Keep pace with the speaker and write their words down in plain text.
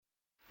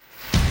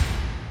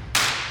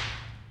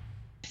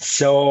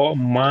So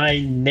my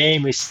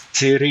name is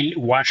Cyril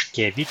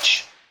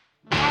Waszkiewicz,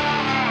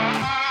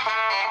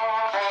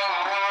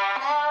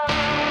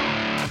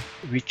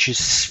 which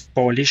is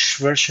Polish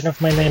version of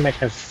my name. I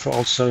have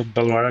also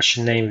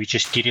Belarusian name, which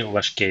is Kirill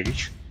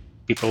Waszkiewicz.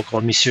 People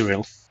call me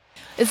Cyril.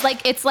 It's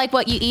like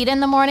what you eat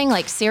in the morning,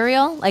 like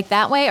cereal, like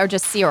that way, or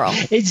just Cyril?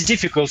 It's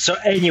difficult, so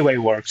anyway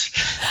works.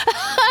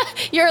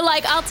 You're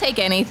like, I'll take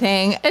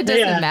anything. It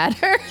doesn't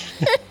matter.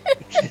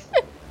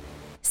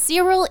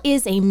 Cyril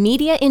is a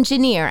media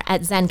engineer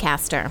at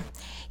Zencastr.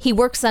 He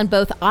works on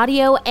both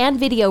audio and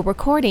video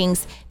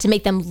recordings to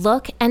make them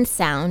look and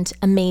sound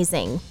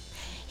amazing.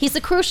 He's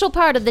a crucial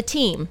part of the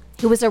team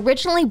who was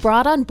originally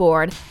brought on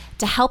board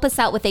to help us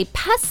out with a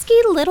pesky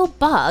little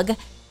bug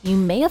you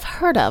may have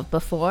heard of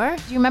before.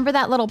 Do you remember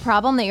that little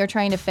problem that you're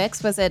trying to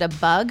fix? Was it a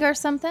bug or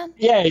something?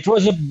 Yeah, it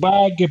was a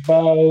bug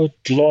about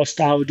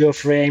lost audio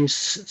frames.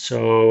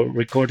 So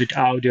recorded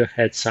audio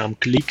had some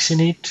clicks in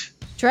it.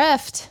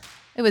 Drift.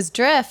 It was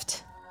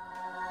drift.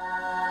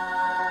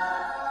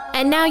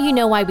 And now you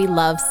know why we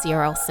love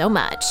Cyril so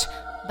much.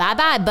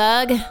 Bye-bye,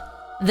 bug.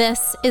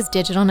 This is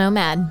Digital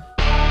Nomad.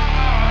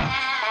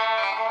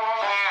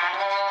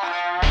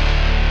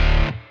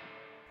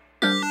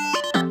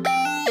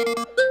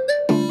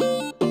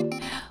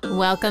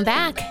 Welcome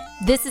back.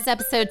 This is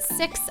episode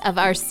 6 of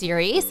our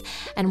series,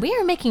 and we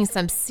are making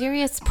some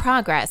serious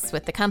progress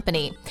with the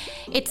company.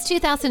 It's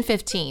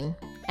 2015,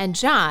 and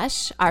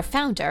Josh, our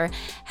founder,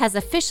 has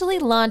officially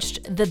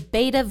launched the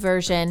beta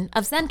version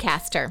of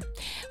Zencastr.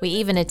 We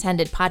even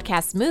attended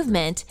Podcast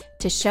Movement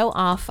to show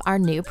off our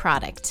new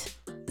product.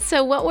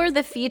 So what were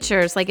the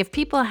features? Like if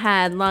people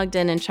had logged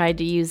in and tried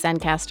to use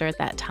Zencastr at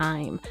that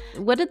time,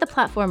 what did the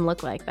platform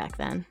look like back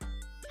then?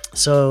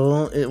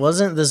 So it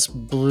wasn't this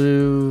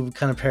blue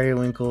kind of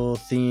periwinkle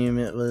theme.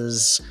 It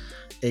was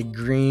a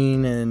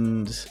green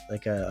and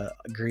like a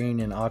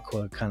green and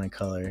aqua kind of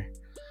color.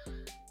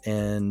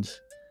 And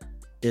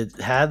it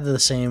had the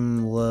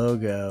same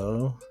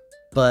logo,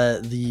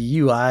 but the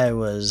UI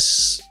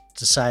was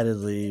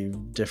decidedly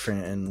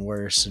different and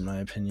worse in my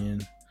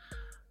opinion.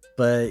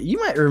 But you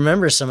might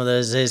remember some of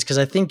those days because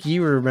I think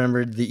you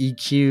remembered the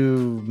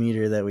EQ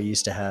meter that we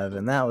used to have,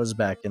 and that was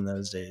back in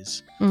those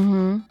days.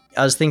 Mm-hmm.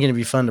 I was thinking it'd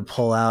be fun to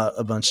pull out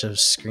a bunch of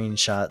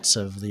screenshots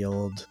of the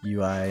old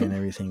UI and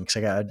everything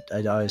because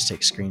I'd always take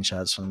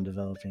screenshots when I'm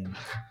developing.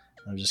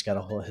 I've just got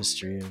a whole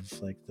history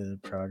of like the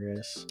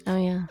progress. Oh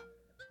yeah.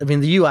 I mean,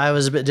 the UI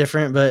was a bit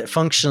different, but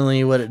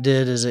functionally what it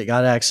did is it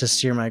got access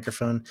to your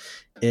microphone,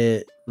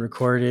 it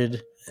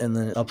recorded, and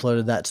then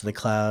uploaded that to the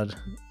cloud.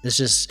 It's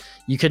just,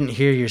 you couldn't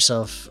hear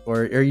yourself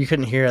or you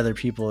couldn't hear other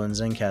people in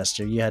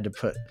Zencastr. You had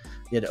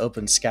to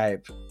open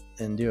Skype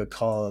and do a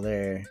call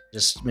there.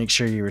 Just make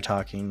sure you were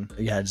talking.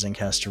 You had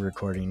Zencastr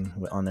recording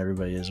on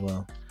everybody as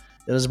well.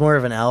 It was more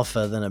of an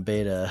alpha than a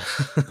beta.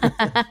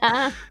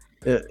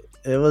 It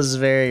was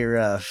very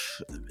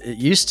rough. It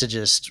used to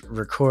just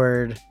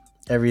record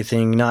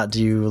everything, not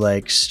do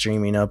like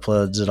streaming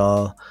uploads at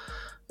all.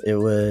 It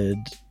would,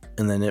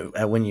 and then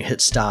when you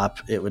hit stop,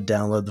 it would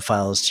download the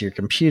files to your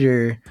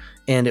computer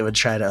and it would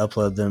try to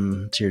upload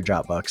them to your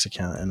Dropbox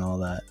account and all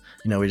that.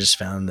 We just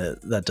found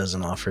that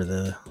doesn't offer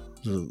the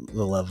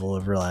level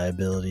of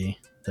reliability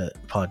that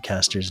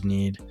podcasters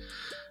need.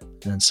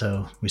 And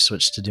so we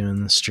switched to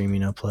doing the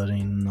streaming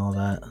uploading and all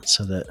that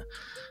so that,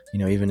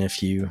 even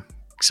if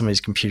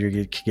somebody's computer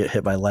could get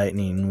hit by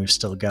lightning, we've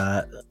still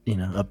got,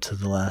 up to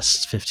the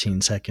last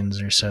 15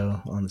 seconds or so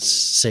on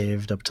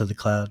saved up to the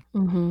cloud.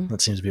 Mm-hmm.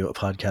 That seems to be what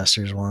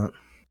podcasters want.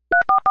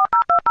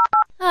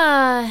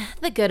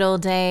 The good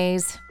old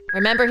days.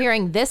 Remember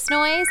hearing this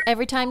noise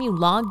every time you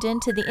logged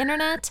into the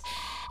internet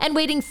and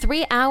waiting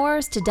 3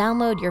 hours to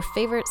download your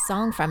favorite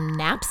song from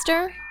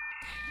Napster?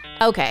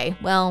 Okay,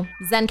 well,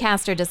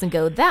 Zencastr doesn't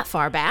go that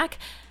far back,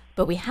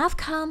 but we have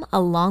come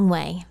a long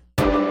way.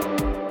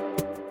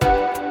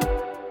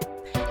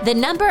 The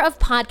number of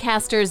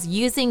podcasters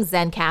using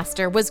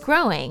Zencastr was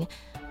growing,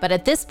 but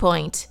at this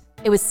point,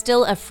 it was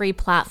still a free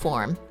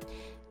platform.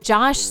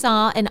 Josh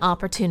saw an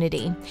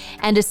opportunity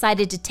and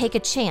decided to take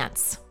a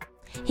chance.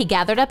 He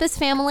gathered up his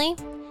family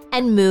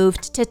and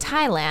moved to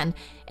Thailand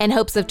in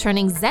hopes of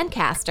turning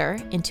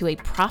Zencastr into a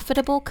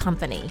profitable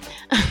company.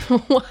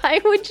 Why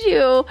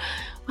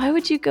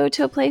would you go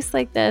to a place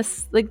like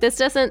this? Like, this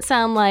doesn't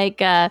sound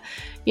like, a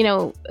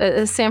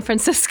San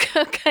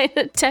Francisco kind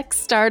of tech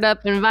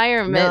startup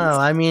environment. No,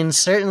 I mean,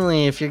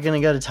 certainly if you're going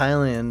to go to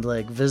Thailand,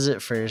 like,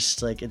 visit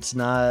first. Like, it's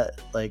not,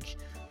 like,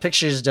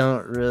 pictures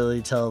don't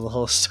really tell the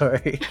whole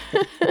story.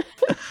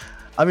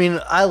 I mean,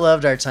 I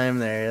loved our time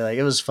there. Like,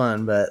 it was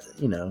fun, but,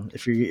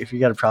 if you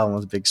got a problem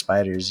with big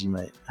spiders, you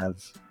might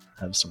have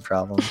some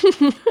problems.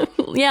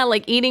 Yeah,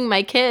 like eating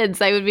my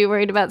kids. I would be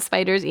worried about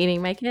spiders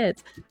eating my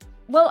kids.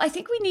 Well, I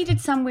think we needed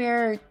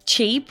somewhere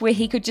cheap where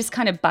he could just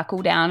kind of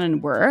buckle down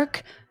and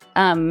work.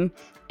 And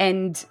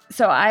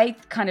so I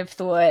kind of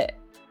thought,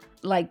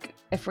 like,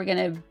 if we're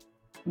going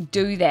to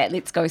do that,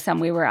 let's go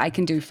somewhere where I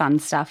can do fun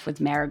stuff with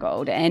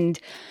Marigold. And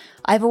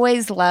I've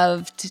always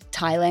loved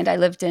Thailand. I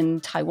lived in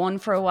Taiwan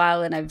for a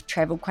while, and I've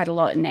traveled quite a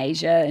lot in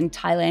Asia, and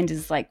Thailand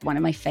is like one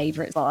of my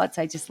favorite spots.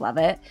 I just love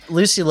it.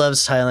 Lucy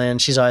loves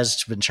Thailand. She's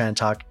always been trying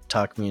to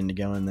talk me into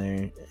going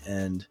there,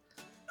 and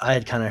I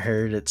had kind of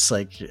heard it's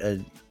like a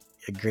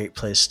great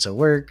place to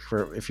work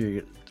for if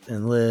you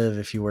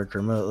work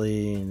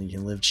remotely and you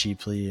can live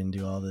cheaply and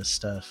do all this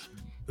stuff.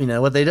 You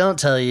know, what they don't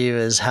tell you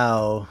is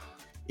how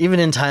even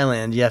in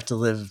Thailand, you have to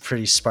live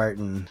pretty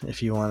Spartan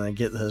if you want to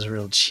get those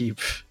real cheap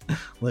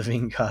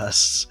living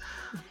costs.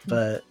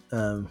 But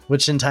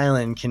which in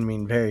Thailand can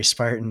mean very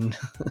Spartan.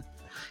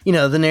 You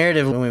know, the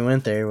narrative when we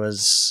went there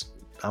was,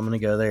 I'm going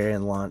to go there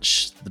and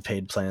launch the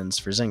paid plans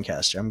for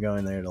Zencastr. I'm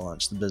going there to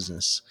launch the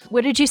business.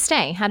 Where did you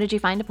stay? How did you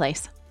find a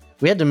place?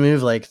 We had to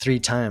move like 3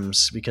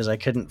 times because I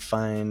couldn't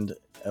find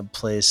a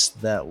place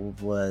that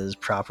was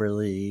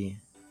properly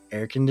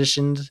air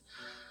conditioned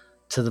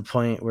to the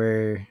point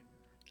where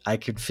I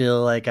could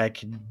feel like I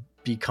could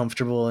be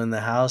comfortable in the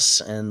house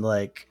and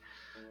like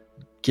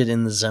get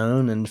in the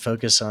zone and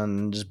focus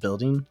on just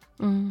building.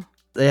 Mm.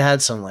 They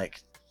had some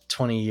like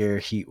 20-year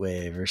heat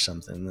wave or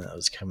something that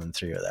was coming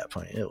through at that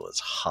point. It was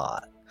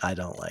hot. I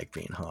don't like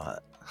being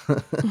hot.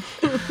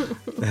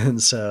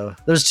 And so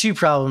there's 2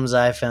 problems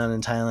I found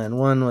in Thailand.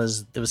 One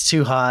was it was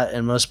too hot,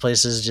 and most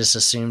places just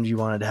assumed you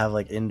wanted to have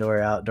like indoor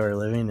outdoor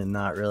living and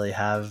not really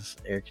have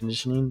air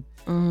conditioning.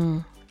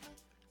 Mm.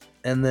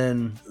 And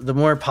then the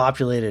more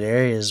populated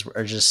areas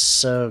are just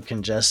so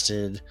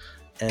congested,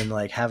 and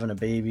like having a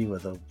baby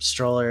with a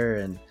stroller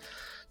and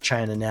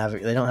trying to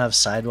navigate, they don't have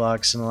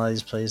sidewalks in a lot of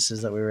these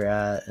places that we were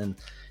at. And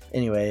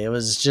anyway, it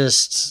was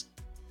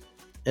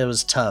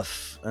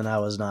tough, and I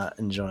was not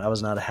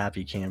a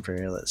happy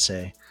camper, let's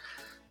say.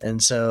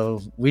 And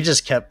so we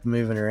just kept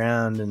moving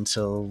around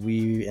until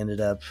we ended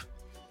up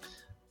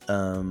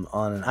on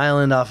an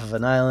island off of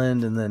an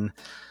island, and then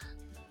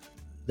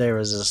there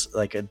was this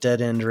like a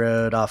dead end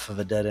road off of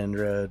a dead end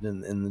road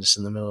and just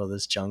in the middle of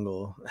this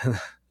jungle.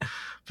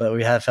 But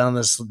we had found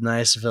this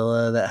nice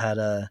villa that had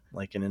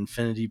an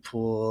infinity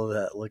pool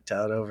that looked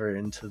out over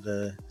into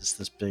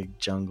this big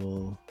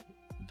jungle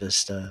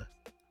vista.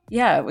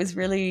 Yeah, it was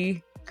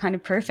really kind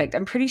of perfect.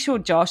 I'm pretty sure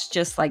Josh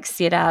just like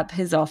set up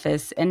his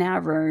office in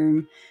our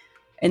room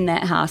in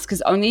that house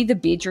because only the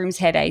bedrooms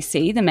had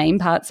AC. The main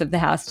parts of the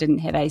house didn't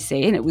have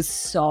AC, and it was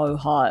so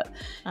hot.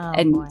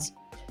 Boy.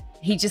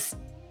 He just,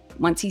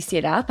 once he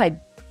set up,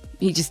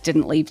 he just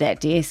didn't leave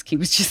that desk. He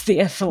was just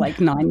there for like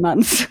 9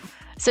 months.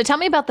 So tell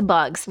me about the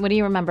bugs. What do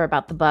you remember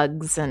about the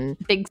bugs and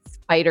big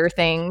spider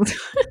things?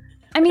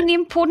 I mean, the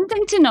important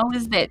thing to know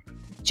is that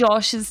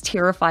Josh is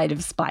terrified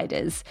of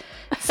spiders.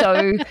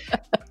 So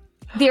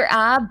there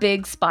are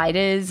big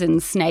spiders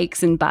and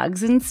snakes and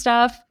bugs and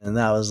stuff. And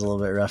that was a little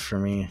bit rough for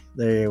me.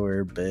 They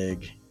were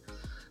big.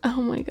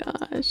 Oh my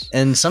gosh.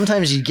 And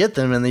sometimes you get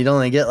them and you'd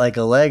only get like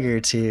a leg or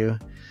 2,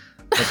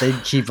 but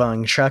they'd keep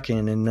on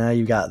trucking. And now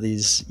you got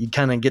these, you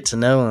kind of get to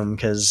know them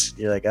because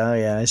you're like, oh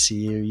yeah, I see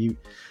you.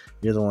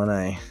 You're the one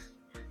I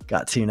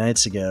got 2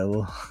 nights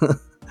ago.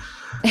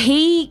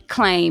 He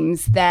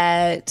claims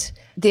that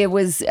there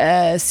was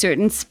a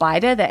certain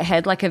spider that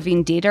had like a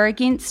vendetta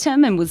against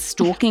him and was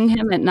stalking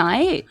him at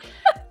night.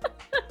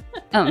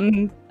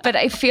 But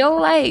I feel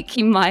like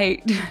he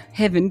might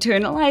have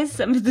internalized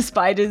some of the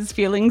spider's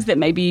feelings that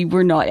maybe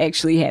were not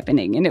actually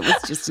happening, and it was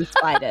just a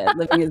spider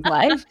living his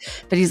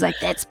life. But he's like,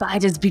 that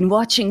spider's been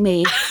watching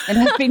me, and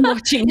I've been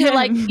watching him. You're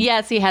like,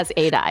 yes, he has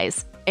 8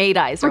 eyes. 8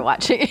 eyes are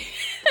watching.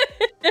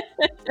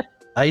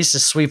 I used to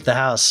sweep the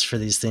house for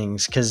these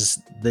things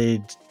because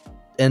they'd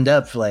end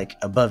up like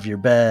above your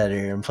bed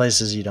or in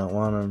places you don't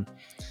want them.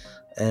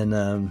 And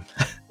I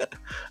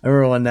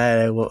remember one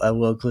night I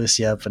woke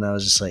Lucy up and I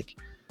was just like,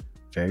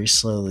 very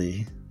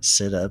slowly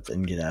sit up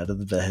and get out of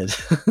the bed.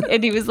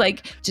 And he was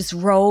like, just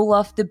roll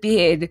off the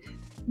bed,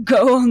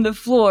 go on the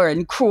floor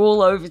and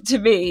crawl over to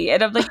me.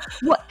 And I'm like,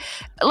 what?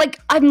 Like,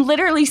 I'm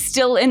literally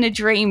still in a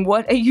dream.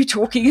 What are you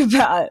talking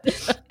about?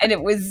 And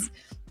it was,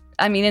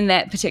 I mean, in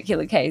that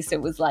particular case,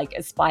 it was like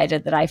a spider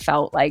that I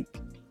felt like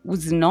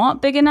was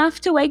not big enough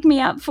to wake me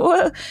up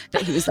for.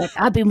 But he was like,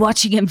 I've been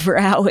watching him for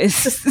hours.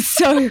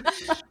 So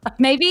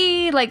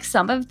maybe like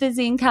some of the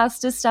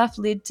Zencastr stuff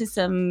led to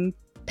some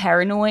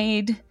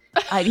paranoid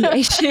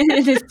ideation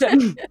and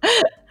some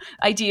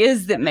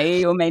ideas that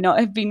may or may not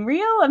have been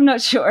real. I'm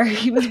not sure.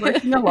 He was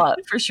working a lot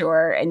for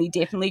sure, and he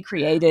definitely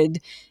created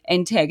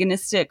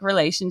antagonistic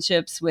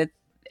relationships with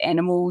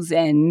animals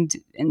and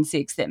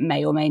insects that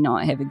may or may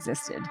not have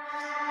existed.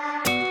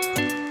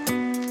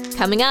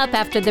 Coming up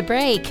after the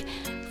break,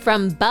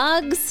 from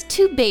bugs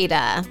to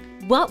beta.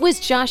 What was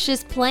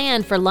Josh's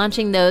plan for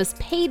launching those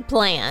paid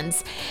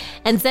plans?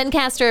 And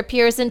Zencastr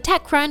appears in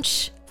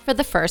TechCrunch for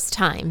the first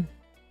time.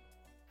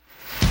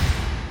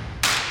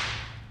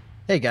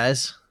 Hey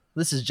guys,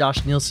 this is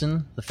Josh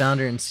Nielsen, the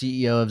founder and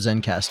CEO of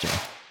Zencastr.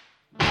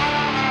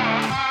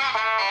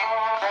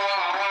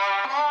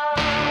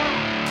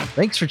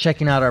 Thanks for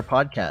checking out our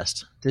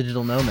podcast,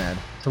 Digital Nomad,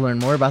 to learn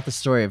more about the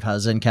story of how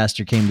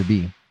Zencastr came to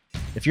be.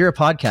 If you're a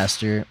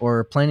podcaster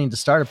or planning to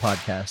start a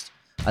podcast,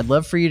 I'd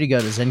love for you to go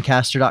to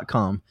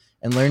zencastr.com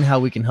and learn how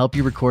we can help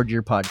you record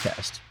your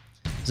podcast.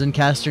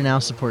 Zencastr now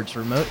supports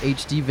remote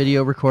HD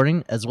video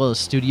recording as well as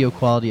studio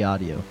quality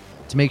audio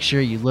to make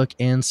sure you look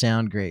and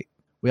sound great.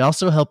 We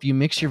also help you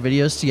mix your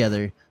videos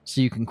together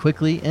so you can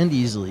quickly and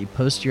easily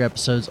post your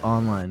episodes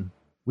online.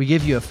 We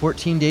give you a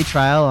 14-day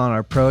trial on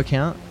our Pro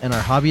account, and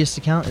our Hobbyist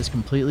account is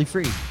completely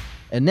free.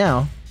 And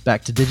now,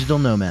 back to Digital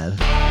Nomad.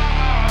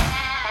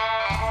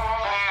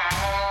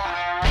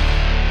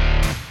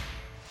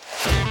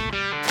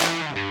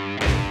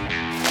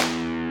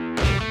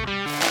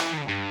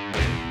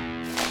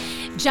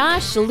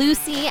 Josh,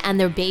 Lucy, and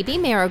their baby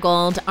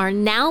Marigold are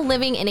now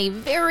living in a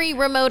very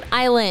remote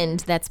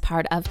island that's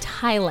part of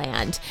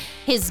Thailand.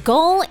 His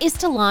goal is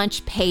to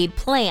launch paid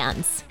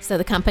plans so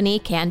the company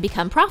can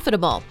become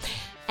profitable.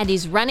 And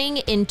he's running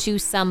into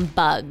some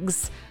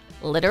bugs,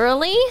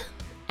 literally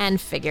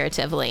and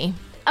figuratively.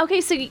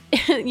 Okay, so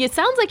it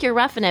sounds like you're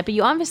roughing it, but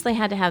you obviously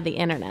had to have the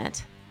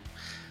internet.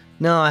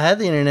 No, I had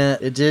the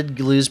internet. It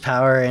did lose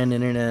power and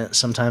internet,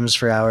 sometimes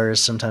for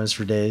hours, sometimes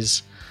for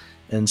days.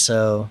 And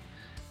so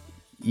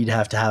you'd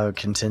have to have a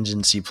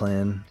contingency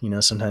plan. You know,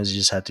 sometimes you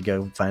just have to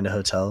go find a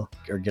hotel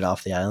or get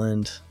off the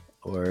island.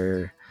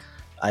 Or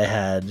I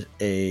had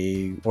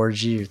a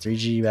 4G or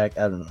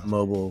 3G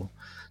mobile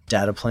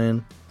data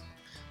plan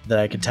that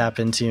I could tap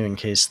into in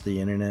case the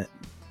internet,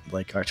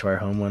 like to our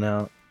home, went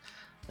out.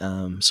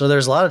 So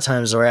there's a lot of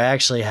times where I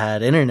actually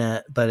had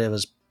internet, but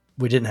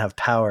we didn't have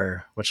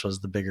power, which was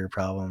the bigger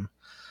problem.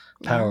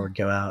 Power would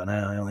go out, and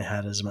I only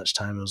had as much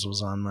time as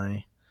was on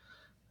my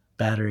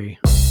battery.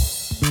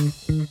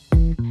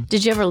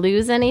 Did you ever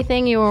lose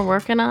anything you were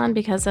working on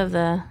because of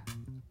the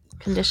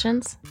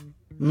conditions?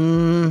 I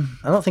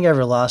don't think I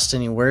ever lost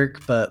any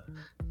work, but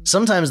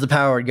sometimes the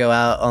power would go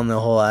out on the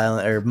whole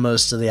island or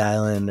most of the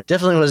island. It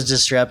definitely was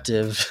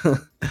disruptive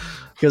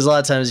because a lot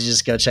of times you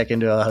just go check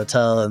into a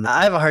hotel, and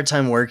I have a hard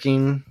time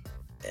working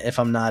if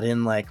I'm not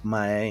in like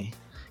my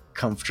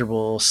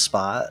comfortable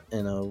spot,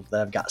 you know,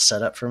 that I've got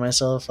set up for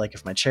myself. Like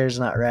if my chair's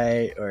not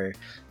right, or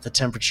the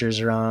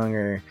temperature's wrong,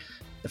 or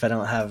if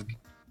I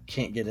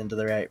can't get into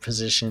the right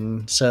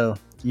position. So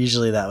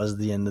usually that was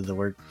the end of the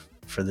work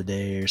for the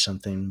day or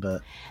something.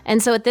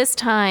 And so at this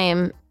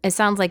time, it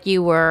sounds like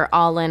you were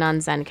all in on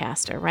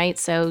Zencastr, right?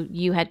 So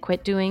you had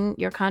quit doing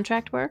your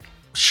contract work?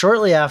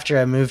 Shortly after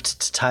I moved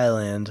to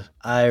Thailand,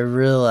 I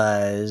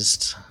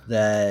realized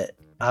that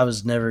I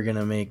was never going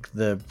to make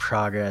the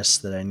progress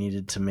that I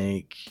needed to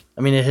make.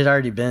 I mean, it had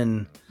already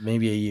been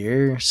maybe a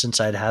year since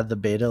I'd had the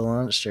beta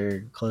launched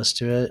or close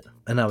to it,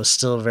 and I was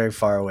still very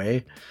far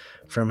away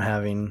from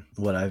having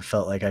what I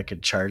felt like I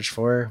could charge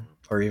for,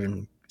 or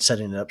even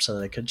setting it up so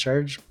that I could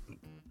charge.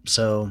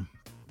 So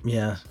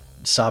yeah,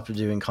 stopped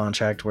doing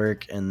contract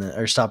work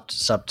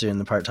stopped doing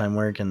the part-time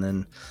work. And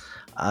then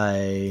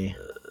I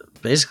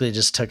basically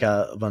just took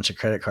out a bunch of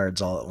credit cards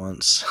all at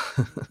once.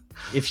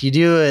 If you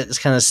do it, it's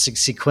kind of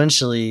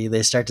sequentially,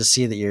 they start to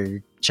see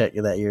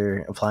that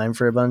you're applying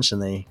for a bunch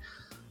and they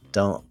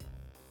don't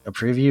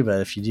approve you. But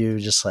if you do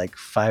just like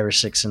 5 or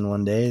 6 in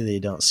one day, they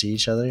don't see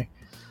each other.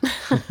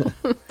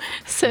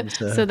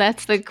 So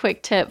that's the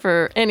quick tip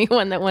for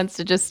anyone that wants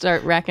to just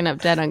start racking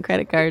up debt on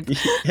credit cards.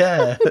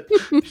 Yeah.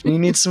 If you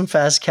need some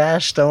fast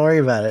cash, don't worry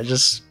about it.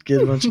 Just get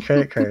a bunch of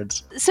credit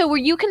cards. So were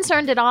you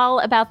concerned at all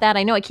about that?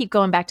 I know I keep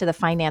going back to the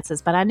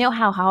finances, but I know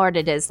how hard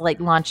it is, like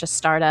launch a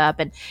startup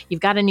and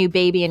you've got a new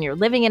baby and you're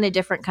living in a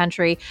different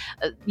country.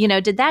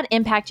 Did that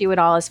impact you at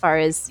all as far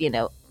as,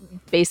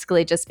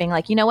 basically just being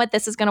like, you know what,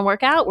 this is going to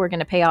work out. We're going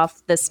to pay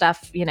off this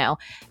stuff,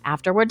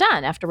 after we're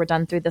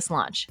done through this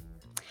launch.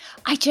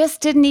 I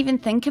just didn't even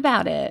think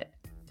about it.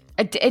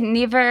 It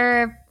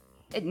never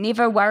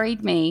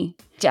worried me.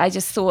 I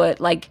just thought,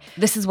 like,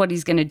 this is what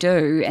he's going to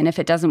do. And if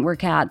it doesn't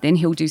work out, then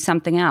he'll do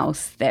something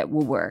else that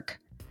will work.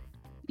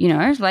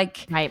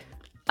 Right.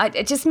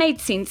 It just made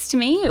sense to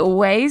me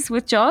always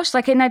with Josh.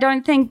 And I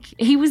don't think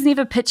he was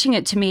never pitching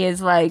it to me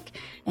as like,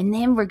 and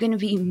then we're going to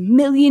be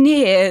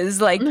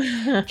millionaires.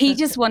 He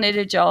just wanted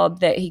a job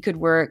that he could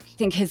work. I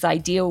think his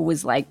ideal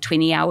was like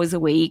 20 hours a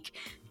week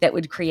that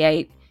would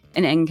create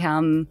an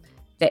income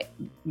that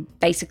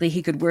basically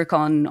he could work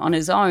on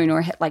his own,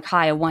 or like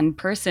hire one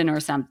person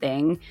or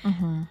something.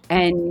 Mm-hmm.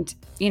 And,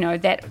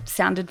 that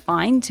sounded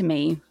fine to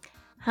me.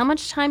 How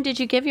much time did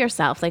you give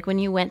yourself? Like when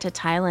you went to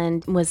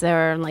Thailand, was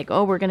there like,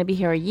 oh, we're going to be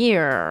here a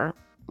year?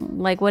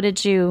 Like, what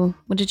did you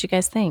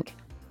guys think?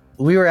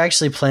 We were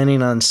actually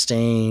planning on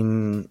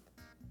staying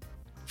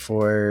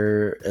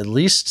for at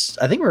least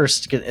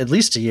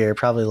a year,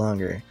 probably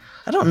longer.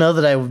 I don't know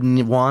that I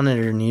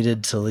wanted or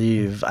needed to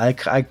leave.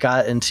 I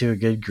got into a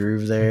good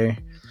groove there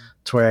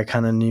to where I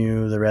kind of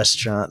knew the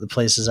restaurant, the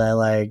places I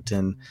liked,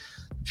 and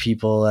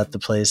people at the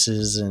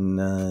places, and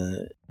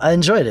I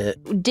enjoyed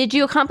it. Did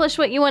you accomplish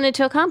what you wanted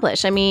to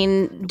accomplish? I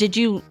mean, did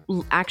you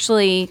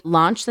actually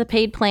launch the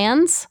paid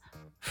plans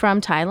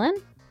from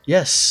Thailand?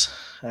 Yes,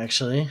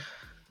 actually.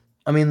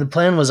 I mean, the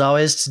plan was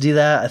always to do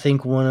that. I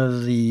think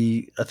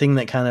a thing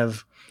that kind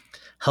of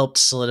helped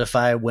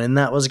solidify when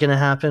that was going to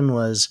happen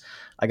was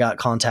I got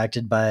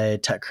contacted by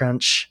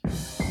TechCrunch,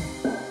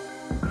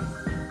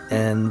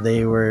 and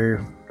they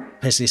were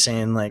basically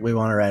saying like, we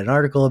want to write an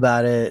article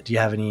about it. Do you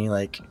have any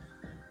like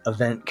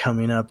event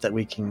coming up that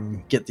we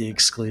can get the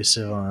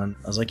exclusive on?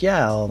 I was like,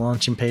 yeah, I'll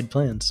launch in Paid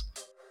Plans.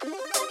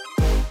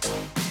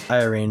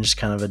 I arranged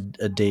kind of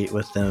a date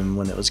with them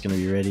when it was going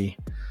to be ready,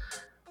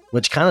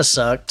 which kind of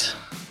sucked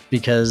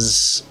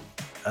because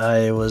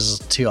I was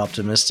too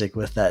optimistic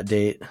with that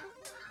date.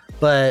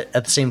 But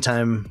at the same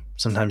time,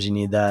 sometimes you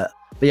need that.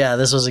 But yeah,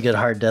 this was a good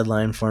hard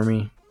deadline for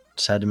me.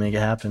 Just had to make it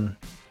happen.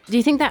 Do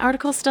you think that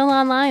article's still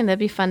online? That'd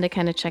be fun to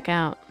kind of check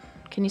out.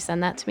 Can you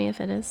send that to me if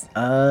it is?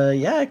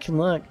 Yeah, I can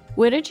look.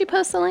 Where did you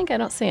post the link? I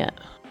don't see it.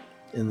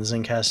 In the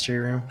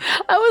Zencastr room.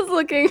 I was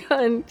looking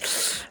on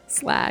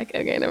Slack.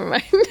 Okay, never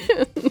mind.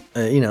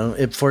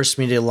 It forced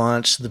me to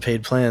launch the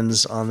Paid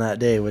Plans on that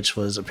day, which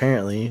was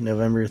apparently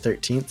November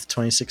 13th,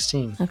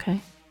 2016. Okay.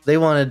 They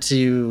wanted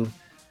to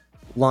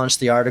launch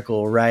the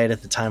article right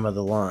at the time of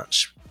the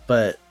launch,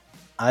 but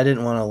I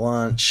didn't want to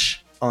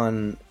launch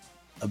on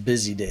a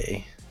busy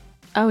day.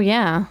 Oh,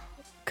 yeah.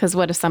 Because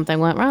what if something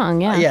went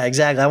wrong? Yeah. Yeah,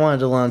 exactly. I wanted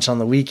to launch on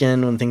the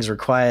weekend when things were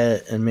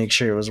quiet and make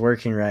sure it was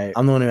working right.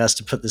 I'm the one who has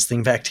to put this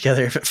thing back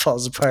together if it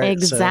falls apart.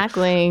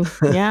 Exactly.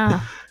 So.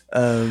 Yeah.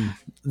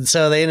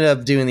 So they ended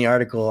up doing the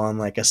article on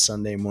like a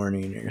Sunday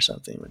morning or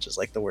something, which is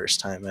like the worst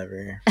time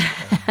ever.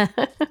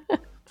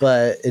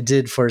 But it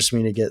did force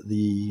me to get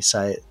the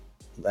site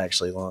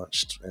actually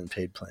launched and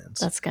Paid Plans.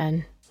 That's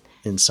good.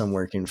 In some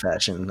working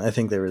fashion. I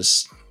think there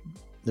was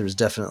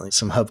definitely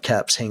some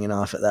hubcaps hanging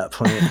off at that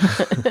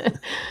point.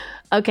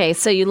 Okay,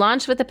 so you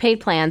launched with the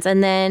Paid Plans,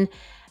 and then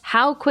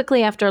how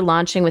quickly after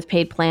launching with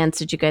Paid Plans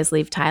did you guys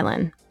leave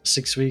Thailand?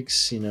 6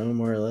 weeks,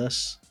 more or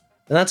less.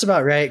 And that's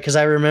about right, because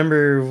I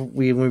remember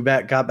when we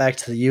got back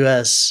to the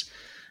U.S.,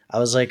 I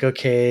was like,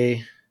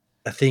 okay,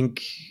 I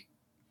think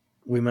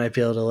we might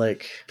be able to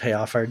like pay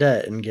off our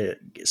debt and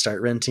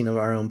start renting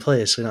our own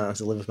place. We don't have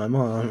to live with my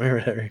mom or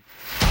whatever.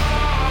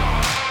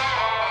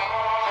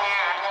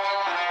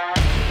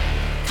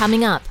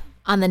 Coming up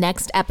on the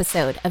next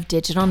episode of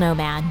Digital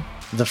Nomad.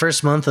 The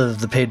first month of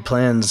the Paid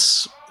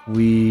Plans,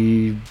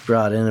 we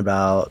brought in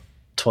about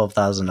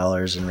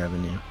 $12,000 in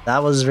revenue.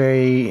 That was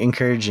very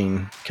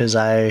encouraging because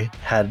I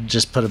had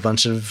just put a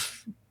bunch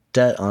of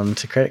debt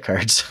onto credit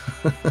cards.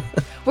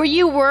 Were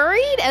you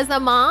worried as a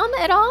mom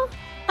at all?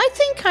 I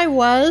think I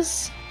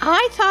was.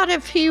 I thought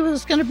if he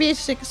was going to be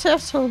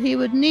successful, he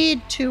would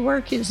need to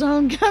work his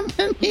own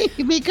company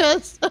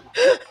because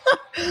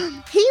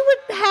he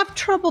would have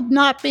trouble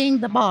not being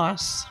the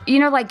boss.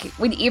 Like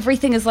when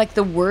everything is like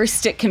the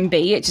worst it can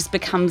be, it just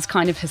becomes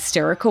kind of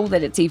hysterical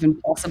that it's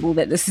even possible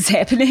that this is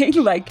happening.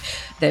 Like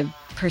the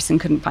person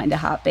couldn't find a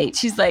heartbeat.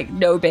 She's like,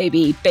 no,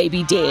 baby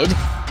dead.